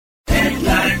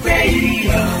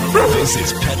This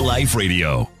is Pet Life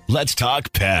Radio. Let's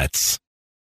talk pets.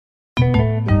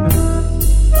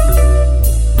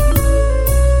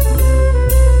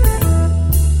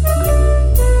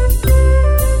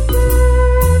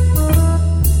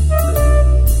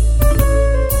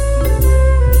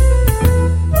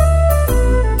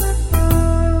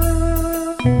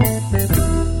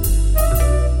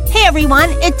 Hey everyone,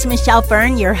 it's Michelle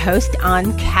Fern, your host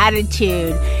on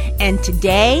Catitude. And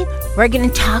today we're going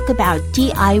to talk about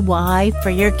DIY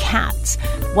for your cats.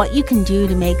 What you can do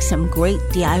to make some great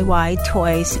DIY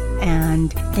toys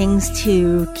and things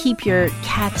to keep your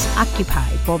cats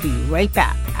occupied. We'll be right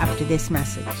back after this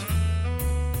message.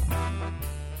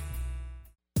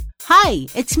 Hi,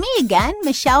 it's me again,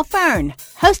 Michelle Fern,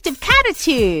 host of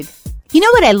Catitude. You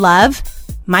know what I love?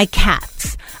 My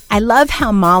cats. I love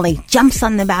how Molly jumps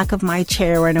on the back of my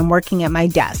chair when I'm working at my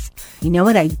desk. You know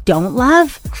what I don't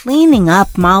love? Cleaning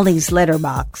up Molly's litter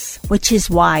box, which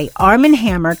is why Arm &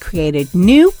 Hammer created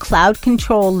new Cloud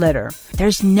Control Litter.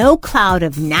 There's no cloud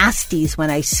of nasties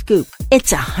when I scoop.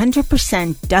 It's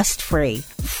 100% dust-free,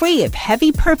 free of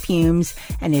heavy perfumes,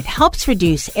 and it helps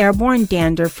reduce airborne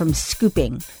dander from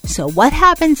scooping. So what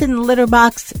happens in the litter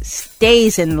box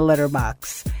stays in the litter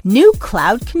box. New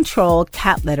Cloud Control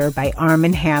Cat Litter by Arm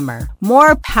 & Hammer.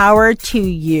 More power to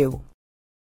you.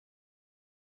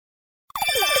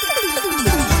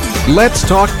 Let's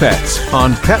Talk Pets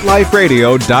on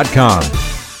PetLifeRadio.com.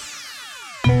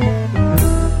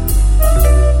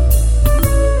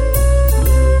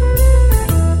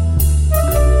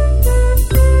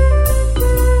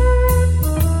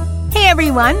 Hey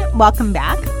everyone, welcome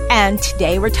back. And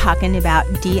today we're talking about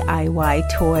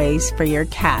DIY toys for your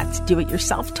cats.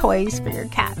 Do-it-yourself toys for your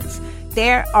cats.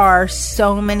 There are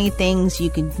so many things you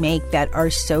can make that are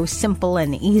so simple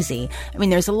and easy. I mean,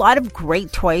 there's a lot of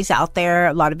great toys out there,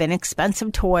 a lot of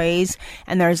inexpensive toys,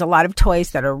 and there's a lot of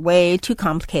toys that are way too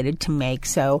complicated to make.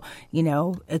 So,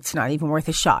 it's not even worth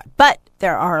a shot. But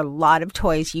there are a lot of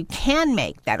toys you can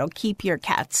make that'll keep your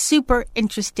cats super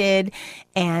interested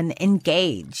and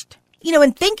engaged.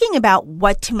 In thinking about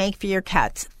what to make for your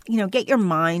cats, get your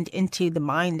mind into the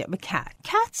mind of a cat.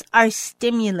 Cats are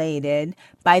stimulated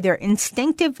by their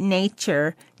instinctive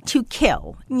nature to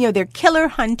kill, their killer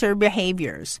hunter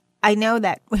behaviors. I know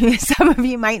that some of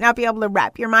you might not be able to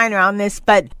wrap your mind around this,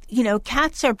 but,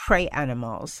 cats are prey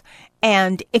animals.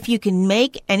 And if you can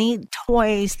make any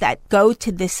toys that go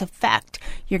to this effect,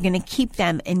 you're going to keep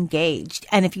them engaged.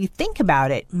 And if you think about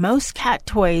it, most cat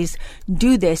toys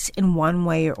do this in one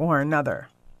way or another.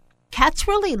 Cats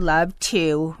really love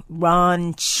to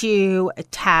run, chew,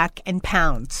 attack, and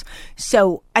pounce.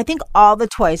 So I think all the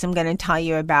toys I'm going to tell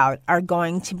you about are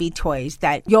going to be toys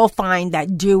that you'll find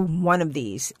that do one of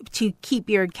these to keep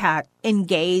your cat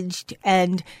engaged.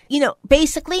 And,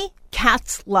 basically,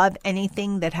 cats love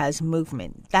anything that has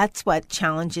movement. That's what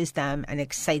challenges them and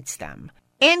excites them.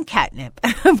 And catnip,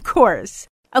 of course.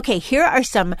 Okay, here are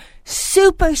some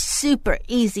super, super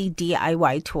easy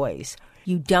DIY toys.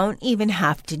 You don't even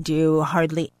have to do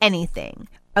hardly anything.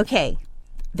 Okay,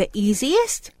 the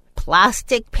easiest?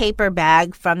 Plastic paper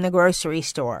bag from the grocery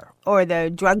store or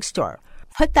the drugstore.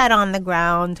 Put that on the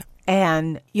ground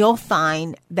and you'll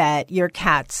find that your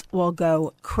cats will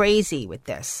go crazy with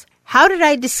this. How did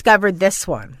I discover this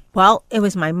one? Well, it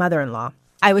was my mother-in-law.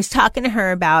 I was talking to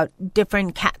her about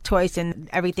different cat toys and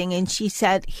everything, and she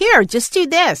said, "Here, just do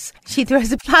this." She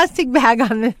throws a plastic bag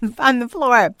on the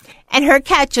floor, and her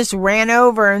cat just ran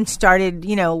over and started,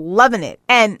 loving it.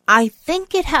 And I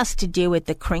think it has to do with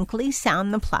the crinkly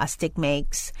sound the plastic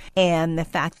makes and the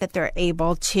fact that they're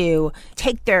able to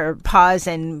take their paws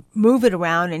and move it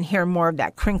around and hear more of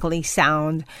that crinkly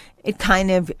sound. It kind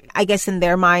of, I guess in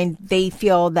their mind, they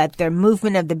feel that the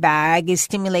movement of the bag is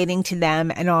stimulating to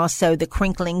them and also the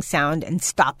crinkling sound and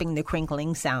stopping the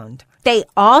crinkling sound. They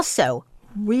also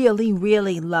really,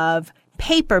 really love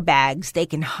paper bags they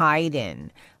can hide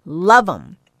in. Love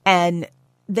them. And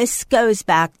this goes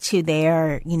back to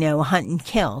their, hunt and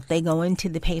kill. They go into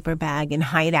the paper bag and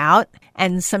hide out.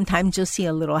 And sometimes you'll see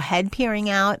a little head peering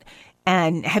out.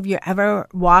 And have you ever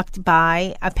walked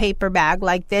by a paper bag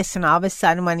like this and all of a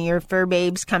sudden one of your fur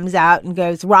babes comes out and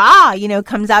goes, rah,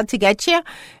 comes out to get you?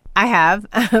 I have.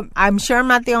 I'm sure I'm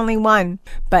not the only one,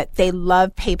 but they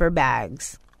love paper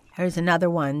bags. Here's another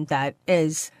one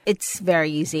it's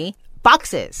very easy.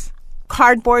 Boxes.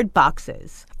 Cardboard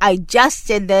boxes. I just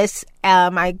did this.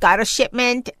 I got a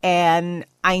shipment and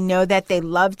I know that they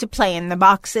love to play in the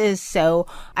boxes. So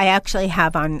I actually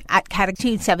have on at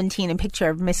Catitude 17 a picture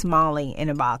of Miss Molly in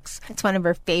a box. It's one of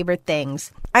her favorite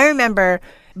things. I remember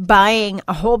buying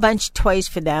a whole bunch of toys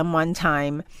for them one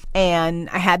time, and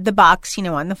I had the box,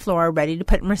 on the floor ready to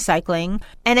put in recycling,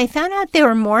 and I found out they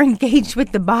were more engaged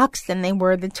with the box than they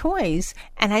were the toys,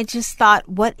 and I just thought,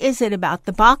 what is it about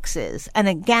the boxes? And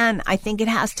again, I think it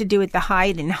has to do with the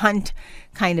hide and hunt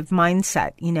kind of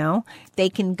mindset, They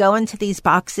can go into these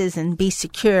boxes and be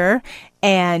secure,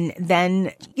 and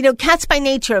then, cats by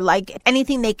nature like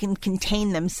anything they can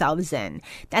contain themselves in.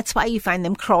 That's why you find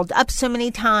them curled up so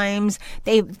many times.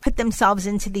 They put themselves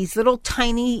into these little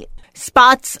tiny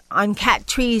spots on cat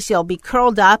trees. You'll be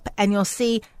curled up and you'll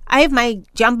see, I have my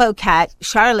jumbo cat,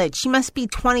 Charlotte. She must be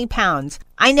 20 pounds.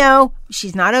 I know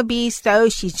she's not obese though.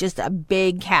 She's just a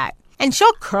big cat. And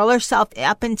she'll curl herself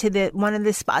up into one of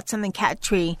the spots on the cat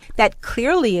tree that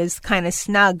clearly is kind of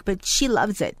snug, but she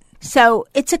loves it. So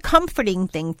it's a comforting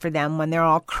thing for them when they're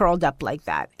all curled up like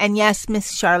that. And yes,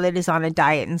 Miss Charlotte is on a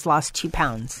diet and has lost 2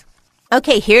 pounds.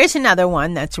 Okay, here's another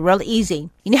one that's real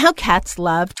easy. You know how cats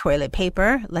love toilet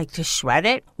paper, like to shred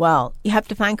it? Well, you have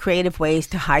to find creative ways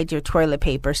to hide your toilet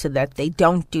paper so that they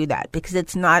don't do that, because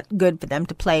it's not good for them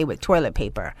to play with toilet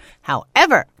paper.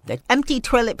 However, the empty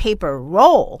toilet paper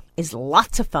roll is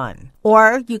lots of fun.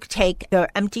 Or you could take the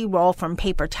empty roll from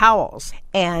paper towels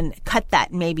and cut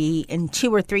that maybe in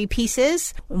 2 or 3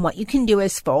 pieces. And what you can do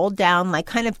is fold down, like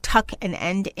kind of tuck an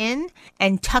end in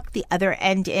and tuck the other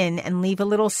end in and leave a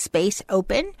little space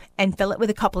open and fill it with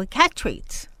a couple of cat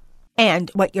treats.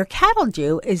 And what your cat will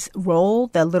do is roll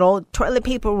the little toilet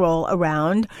paper roll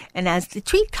around, and as the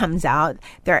treat comes out,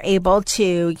 they're able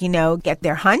to, get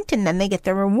their hunt, and then they get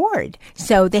their reward.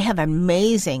 So they have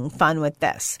amazing fun with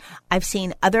this. I've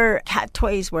seen other cat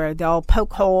toys where they'll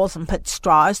poke holes and put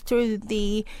straws through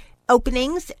the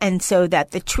openings, and so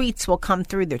that the treats will come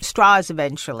through the straws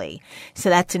eventually. So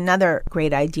that's another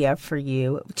great idea for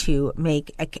you to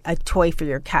make a toy for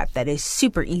your cat that is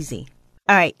super easy.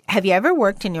 All right. Have you ever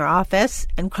worked in your office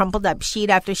and crumpled up sheet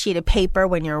after sheet of paper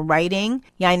when you're writing?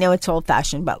 Yeah, I know it's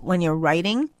old-fashioned, but when you're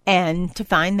writing, and to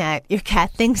find that your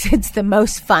cat thinks it's the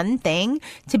most fun thing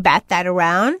to bat that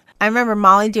around? I remember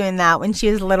Molly doing that when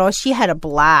she was little. She had a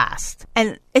blast.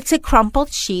 And it's a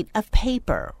crumpled sheet of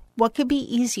paper. What could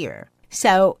be easier?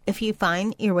 So if you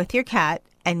find you're with your cat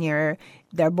and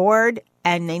they're bored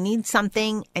and they need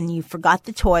something and you forgot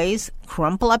the toys,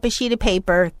 crumple up a sheet of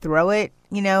paper, throw it,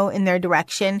 in their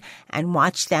direction, and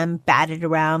watch them bat it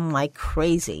around like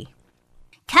crazy.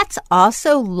 Cats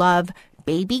also love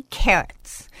baby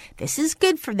carrots. This is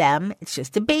good for them. It's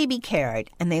just a baby carrot,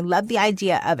 and they love the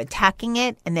idea of attacking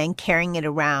it and then carrying it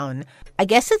around. I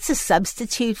guess it's a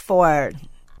substitute for,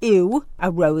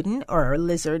 a rodent or a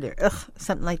lizard or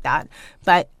something like that.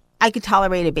 But I could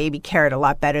tolerate a baby carrot a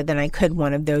lot better than I could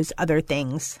one of those other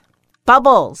things.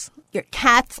 Bubbles. Your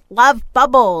cats love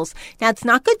bubbles. Now, it's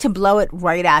not good to blow it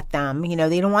right at them.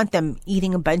 They don't want them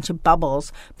eating a bunch of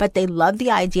bubbles, but they love the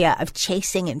idea of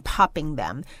chasing and popping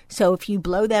them. So if you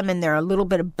blow them and they're a little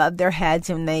bit above their heads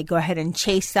and they go ahead and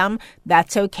chase them,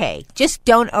 that's okay. Just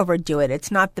don't overdo it.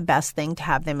 It's not the best thing to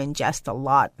have them ingest a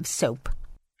lot of soap.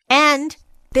 And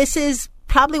this is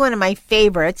probably one of my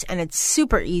favorites, and it's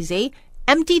super easy.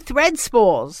 Empty thread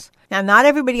spools. Now, not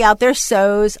everybody out there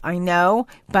sews, I know,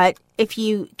 but if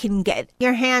you can get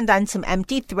your hand on some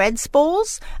empty thread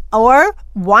spools or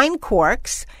wine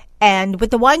corks, and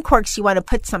with the wine corks, you want to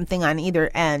put something on either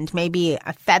end, maybe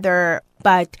a feather,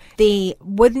 but the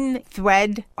wooden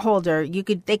thread holder,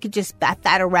 they could just bat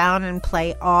that around and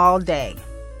play all day.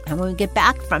 And when we get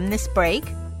back from this break,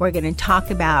 we're going to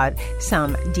talk about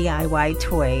some DIY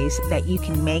toys that you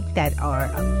can make that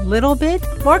are a little bit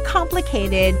more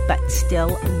complicated, but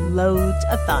still loads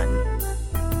of fun.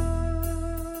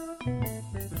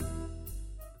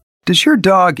 Does your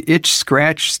dog itch,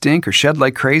 scratch, stink, or shed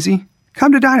like crazy?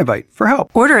 Come to Dinovite for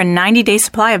help. Order a 90-day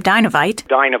supply of Dinovite.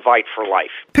 Dinovite for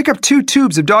life. Pick up 2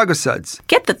 tubes of Doggo Suds.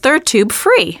 Get the 3rd tube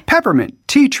free. Peppermint,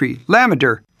 tea tree,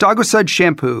 lavender, Doggo Sud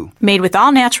shampoo. Made with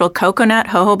all-natural coconut,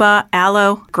 jojoba,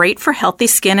 aloe. Great for healthy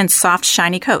skin and soft,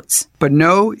 shiny coats. But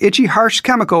no itchy, harsh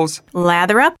chemicals.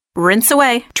 Lather up, rinse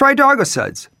away. Try Doggo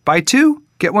Suds. Buy 2,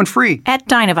 get 1 free. At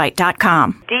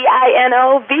Dinovite.com.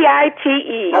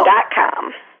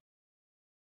 DINOVITE.com.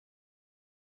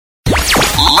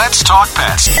 Let's talk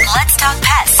pets. Let's talk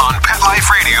pets On Pet Life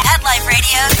Radio. Pet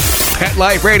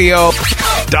Life Radio.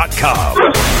 PetLifeRadio.com.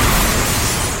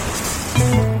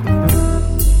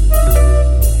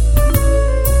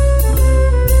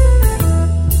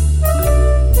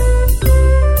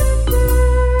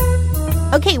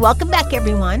 Okay, welcome back,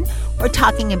 everyone. we're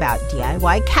talking about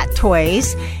DIY cat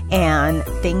toys and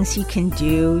things you can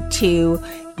do to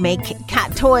make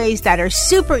cat toys that are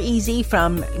super easy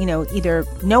from, either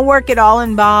no work at all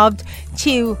involved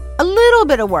to a little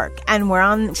bit of work. And we're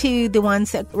on to the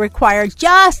ones that require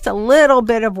just a little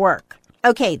bit of work.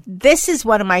 Okay, this is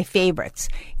one of my favorites.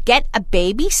 Get a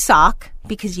baby sock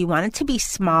because you want it to be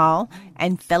small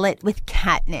and fill it with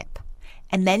catnip.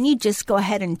 And then you just go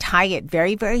ahead and tie it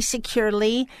very, very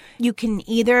securely. You can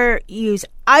either use,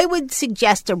 I would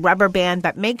suggest a rubber band,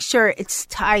 but make sure it's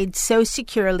tied so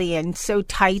securely and so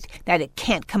tight that it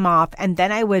can't come off. And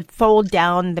then I would fold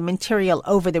down the material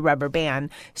over the rubber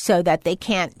band so that they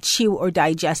can't chew or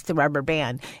digest the rubber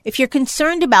band. If you're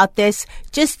concerned about this,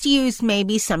 just use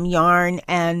maybe some yarn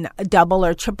and double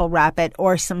or triple wrap it,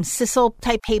 or some sisal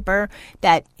type paper,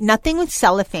 that nothing with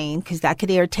cellophane because that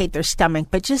could irritate their stomach,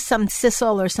 but just some sisal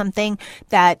or something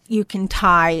that you can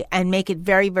tie and make it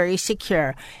very, very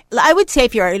secure. I would say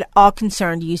if you're at all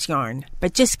concerned, use yarn,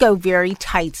 but just go very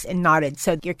tight and knotted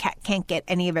so your cat can't get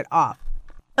any of it off.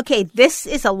 Okay, this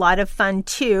is a lot of fun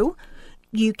too.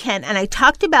 You can, and I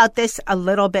talked about this a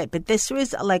little bit, but this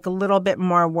was like a little bit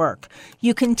more work.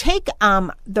 You can take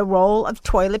the roll of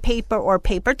toilet paper or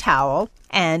paper towel,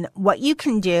 and what you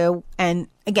can do, and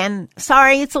again,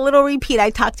 sorry, it's a little repeat. I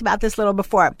talked about this a little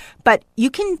before, but you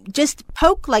can just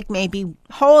poke like maybe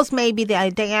holes, maybe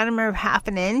the diameter of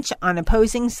 1/2 inch on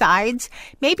opposing sides.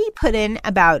 Maybe put in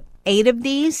about 8 of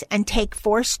these and take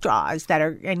 4 straws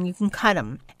and you can cut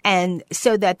them, and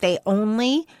so that they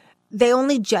only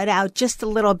jut out just a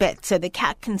little bit so the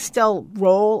cat can still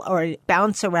roll or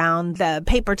bounce around the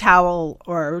paper towel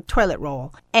or toilet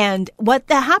roll. And what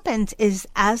that happens is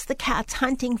as the cat's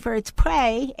hunting for its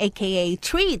prey, aka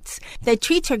treats, the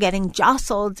treats are getting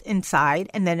jostled inside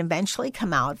and then eventually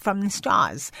come out from the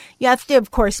straws. You have to,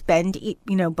 of course, bend,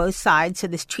 both sides so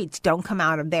the treats don't come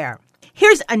out of there.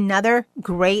 Here's another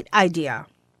great idea.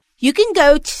 You can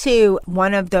go to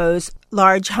one of those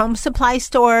large home supply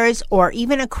stores or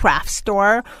even a craft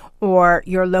store or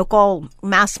your local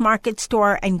mass market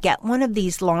store and get one of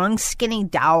these long skinny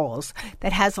dowels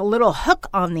that has a little hook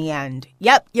on the end.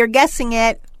 Yep, you're guessing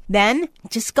it. Then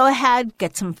just go ahead,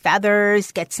 get some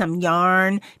feathers, get some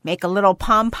yarn, make a little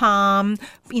pom-pom,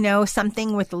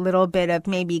 something with a little bit of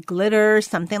maybe glitter,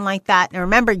 something like that. Now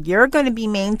remember, you're going to be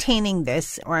maintaining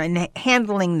this or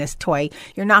handling this toy.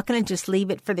 You're not going to just leave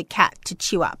it for the cat to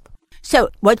chew up.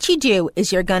 So what you do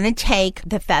is you're going to take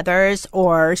the feathers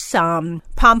or some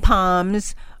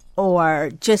pom-poms or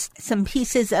just some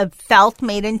pieces of felt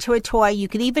made into a toy. You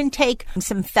could even take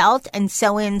some felt and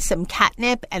sew in some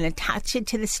catnip and attach it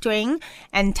to the string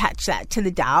and attach that to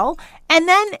the dowel. And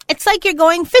then it's like you're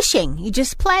going fishing. You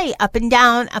just play up and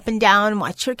down,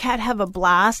 watch your cat have a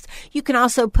blast. You can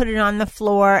also put it on the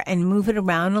floor and move it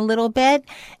around a little bit.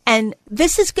 And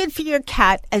this is good for your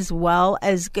cat as well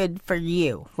as good for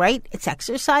you, right? It's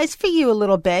exercise for you a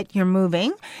little bit. You're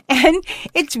moving, and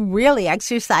it's really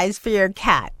exercise for your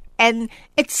cat. And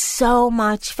it's so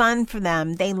much fun for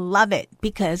them. They love it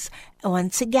because,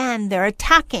 once again, they're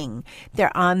attacking.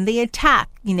 They're on the attack.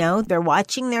 They're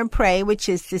watching their prey, which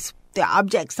is the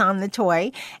objects on the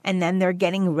toy, and then they're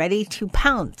getting ready to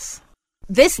pounce.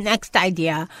 This next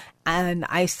idea, and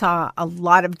I saw a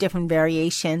lot of different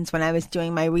variations when I was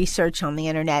doing my research on the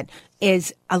internet,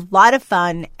 is a lot of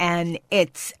fun, and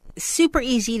it's super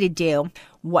easy to do.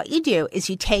 What you do is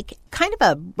you take kind of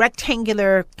a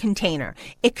rectangular container.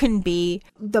 It can be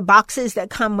the boxes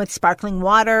that come with sparkling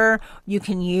water. You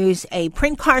can use a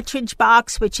print cartridge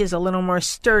box, which is a little more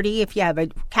sturdy if you have a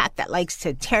cat that likes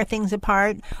to tear things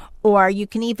apart. Or you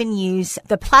can even use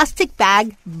the plastic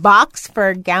bag box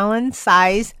for gallon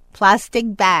size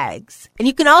plastic bags. And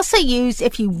you can also use,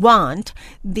 if you want,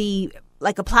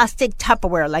 like a plastic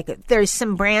Tupperware. Like there's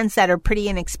some brands that are pretty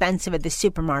inexpensive at the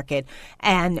supermarket.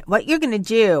 And what you're going to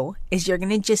do is you're going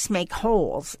to just make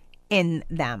holes in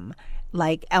them,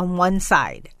 like on one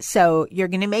side. So you're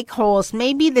going to make holes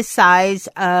maybe the size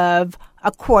of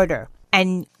a quarter.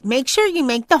 And make sure you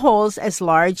make the holes as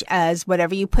large as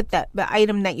whatever you put the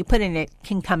item that you put in it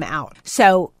can come out.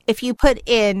 So if you put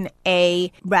in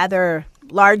a rather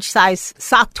large size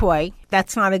sock toy,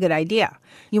 that's not a good idea.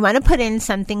 You want to put in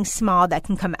something small that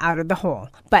can come out of the hole.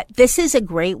 But this is a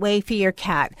great way for your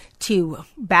cat to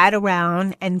bat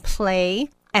around and play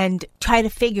and try to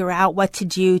figure out what to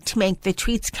do to make the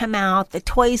treats come out, the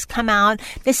toys come out.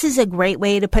 This is a great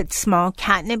way to put small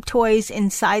catnip toys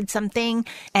inside something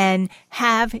and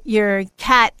have your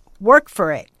cat work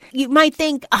for it. You might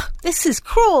think, oh, this is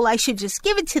cruel. I should just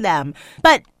give it to them.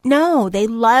 But no, they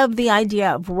love the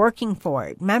idea of working for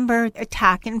it. Remember,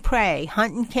 attack and prey,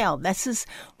 hunt and kill. This is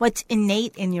what's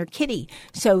innate in your kitty.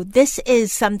 So this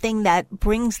is something that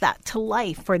brings that to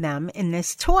life for them in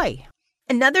this toy.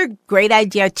 Another great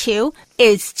idea, too,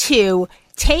 is to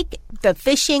take the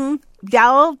fishing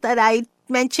dowel that I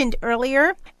mentioned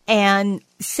earlier and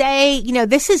say,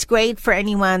 this is great for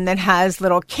anyone that has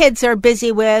little kids they're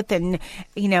busy with and,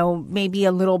 maybe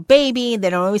a little baby. They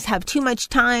don't always have too much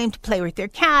time to play with their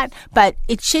cat, but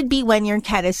it should be when your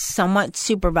cat is somewhat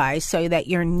supervised so that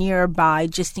you're nearby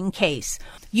just in case.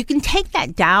 You can take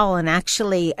that dowel and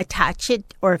actually attach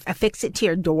it or affix it to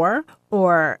your door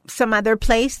or some other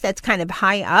place that's kind of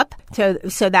high up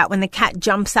so that when the cat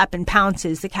jumps up and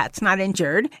pounces, the cat's not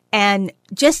injured. And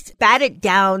just bat it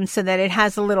down so that it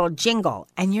has a little jingle,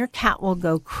 and your cat will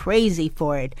go crazy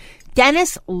for it.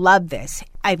 Dennis loved this.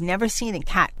 I've never seen a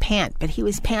cat pant, but he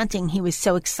was panting. He was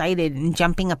so excited and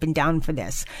jumping up and down for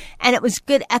this. And it was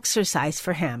good exercise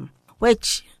for him,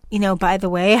 which... by the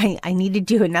way, I need to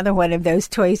do another one of those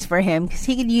toys for him because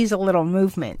he could use a little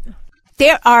movement.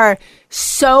 There are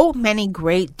so many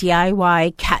great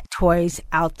DIY cat toys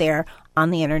out there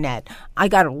on the internet. I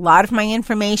got a lot of my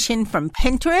information from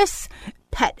Pinterest,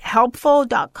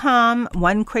 pethelpful.com,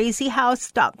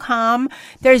 onecrazyhouse.com.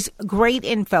 There's great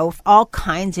info, all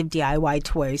kinds of DIY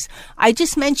toys. I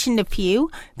just mentioned a few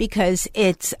because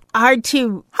it's hard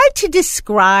to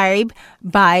describe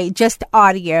by just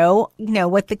audio,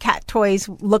 what the cat toys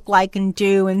look like and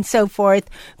do and so forth.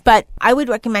 But I would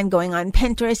recommend going on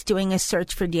Pinterest, doing a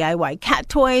search for DIY cat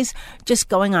toys, just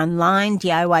going online,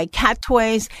 DIY cat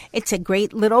toys. It's a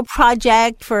great little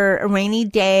project for a rainy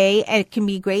day, and it can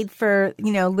be great for,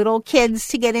 little kids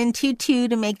to get into too,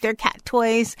 to make their cat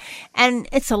toys. And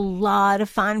it's a lot of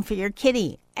fun for your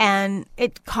kitty. And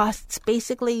it costs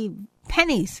basically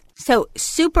pennies. So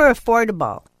super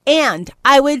affordable. And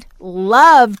I would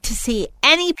love to see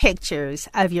any pictures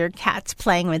of your cats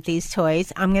playing with these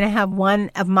toys. I'm going to have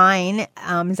one of mine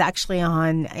is actually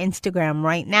on Instagram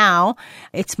right now.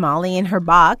 It's Molly in her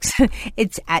box.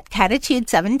 It's at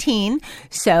Catitude17.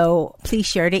 So please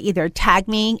share to either tag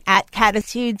me at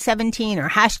Catitude17 or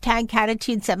hashtag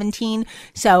Catitude17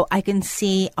 so I can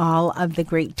see all of the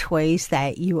great toys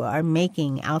that you are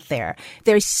making out there.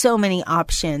 There's so many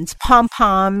options.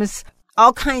 Pom-poms,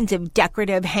 all kinds of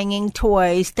decorative hanging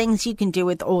toys, things you can do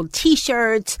with old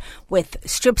t-shirts, with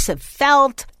strips of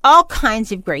felt, all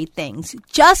kinds of great things.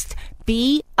 Just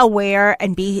be aware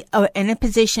and be in a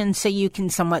position so you can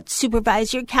somewhat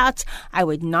supervise your cats. I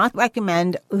would not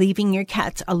recommend leaving your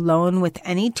cats alone with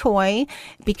any toy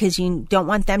because you don't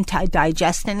want them to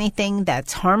digest anything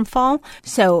that's harmful.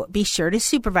 So be sure to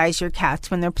supervise your cats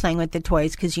when they're playing with the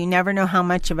toys because you never know how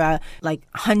much of a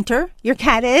hunter your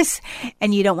cat is,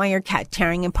 and you don't want your cat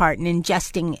tearing apart and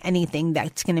ingesting anything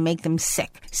that's going to make them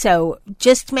sick. So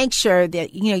just make sure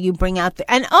that you bring out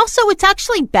and also it's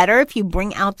actually better if you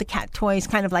bring out the cat toys,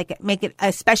 kind of make it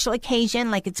a special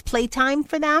occasion, like it's playtime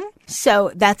for them.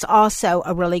 So that's also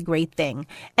a really great thing.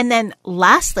 And then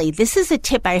lastly, this is a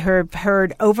tip I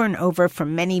heard over and over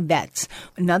from many vets.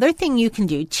 Another thing you can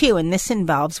do too, and this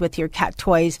involves with your cat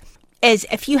toys, is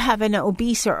if you have an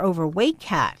obese or overweight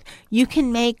cat, you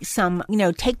can make some,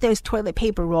 take those toilet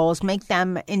paper rolls, make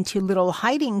them into little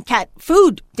hiding cat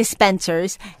food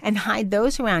dispensers and hide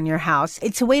those around your house.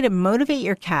 It's a way to motivate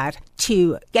your cat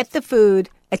to get the food,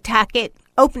 attack it,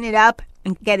 open it up,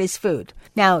 and get his food.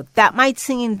 Now, that might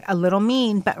seem a little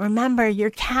mean, but remember,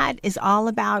 your cat is all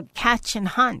about catch and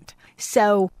hunt.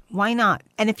 So why not?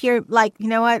 And if you're like, you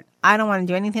know what, I don't want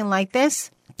to do anything like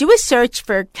this, do a search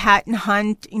for cat and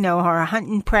hunt, or a hunt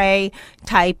and prey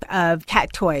type of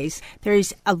cat toys.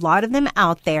 There's a lot of them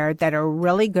out there that are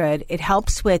really good. It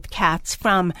helps with cats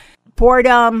from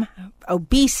boredom,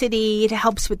 obesity. It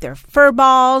helps with their fur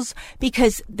balls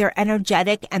because they're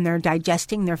energetic and they're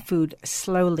digesting their food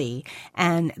slowly.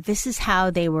 And this is how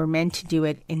they were meant to do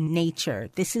it in nature.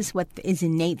 This is what is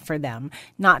innate for them,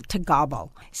 not to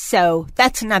gobble. So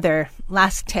that's another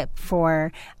last tip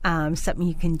for something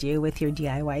you can do with your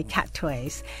DIY cat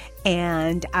toys.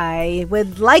 And I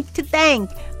would like to thank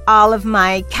all of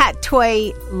my cat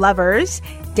toy lovers,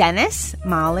 Dennis,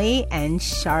 Molly, and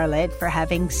Charlotte, for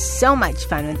having so much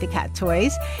fun with the cat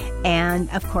toys. And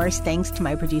of course, thanks to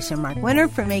my producer, Mark Winter,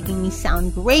 for making me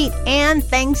sound great. And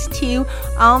thanks to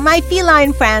all my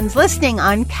feline friends listening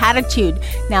on Catitude.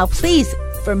 Now, please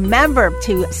remember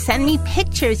to send me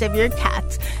pictures of your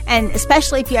cats, and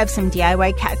especially if you have some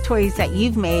DIY cat toys that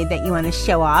you've made that you want to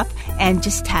show off, and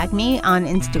just tag me on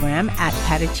Instagram at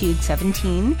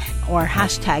Catitude17 or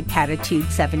hashtag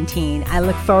Catitude17. I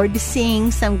look forward to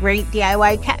seeing some great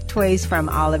DIY cat toys from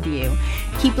all of you.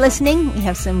 Keep listening. We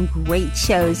have some great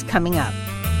shows coming up.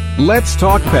 Let's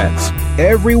Talk Pets,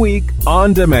 every week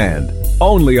on demand,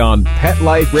 only on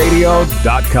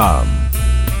PetLifeRadio.com.